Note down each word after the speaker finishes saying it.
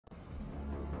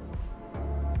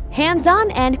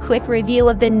Hands-on and quick review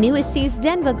of the new Asus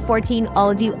Zenbook 14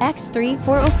 OLED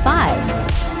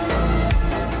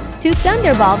UX3405. Two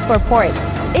Thunderbolt 4 ports,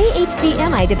 a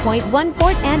HDMI 2.1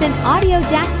 port and an audio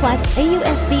jack plus a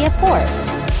USB port.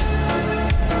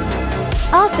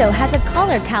 Also has a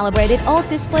color-calibrated OLED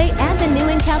display and the new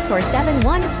Intel Core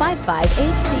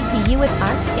 7155H CPU with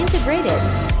ARC integrated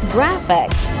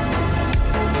graphics.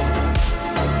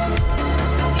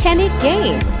 Can it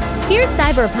game? Here's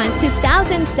Cyberpunk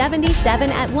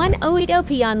 2077 at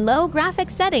 1080p on low graphic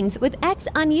settings with X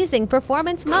on using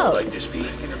performance mode. Like this, V.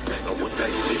 What type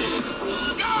of it?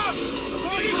 Scabs!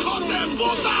 You caught them,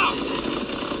 Bullseye!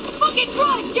 Fucking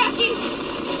drive, Jackie!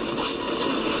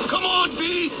 Come on,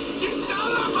 V!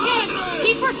 Yes,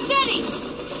 keep her steady!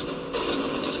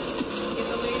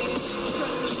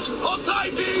 Hold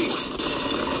tight, V!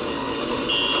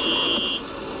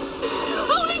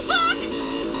 Holy fuck!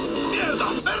 Mierda!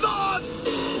 Perdón!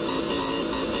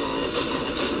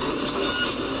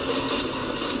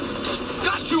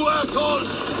 Got you, asshole!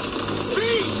 V!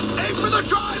 Aim for the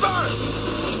driver!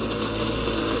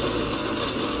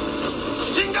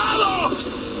 Chingado!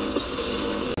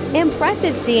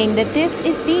 Impressive seeing that this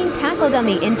is being tackled on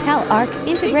the Intel Arc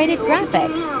integrated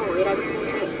graphics.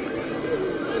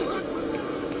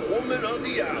 Woman of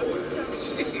the hour.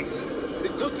 Jeez.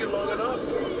 It took you long enough.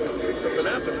 Picked up an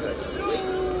appetite.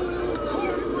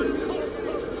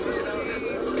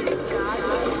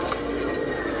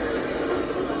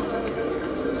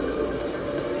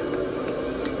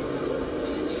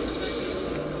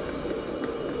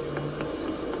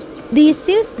 The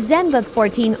Asus Zenbook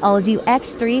 14 OLED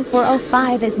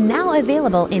UX3405 is now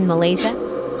available in Malaysia.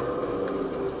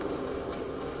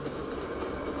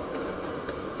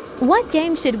 What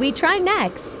game should we try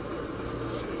next?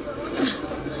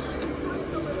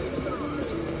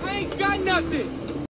 I ain't got nothing!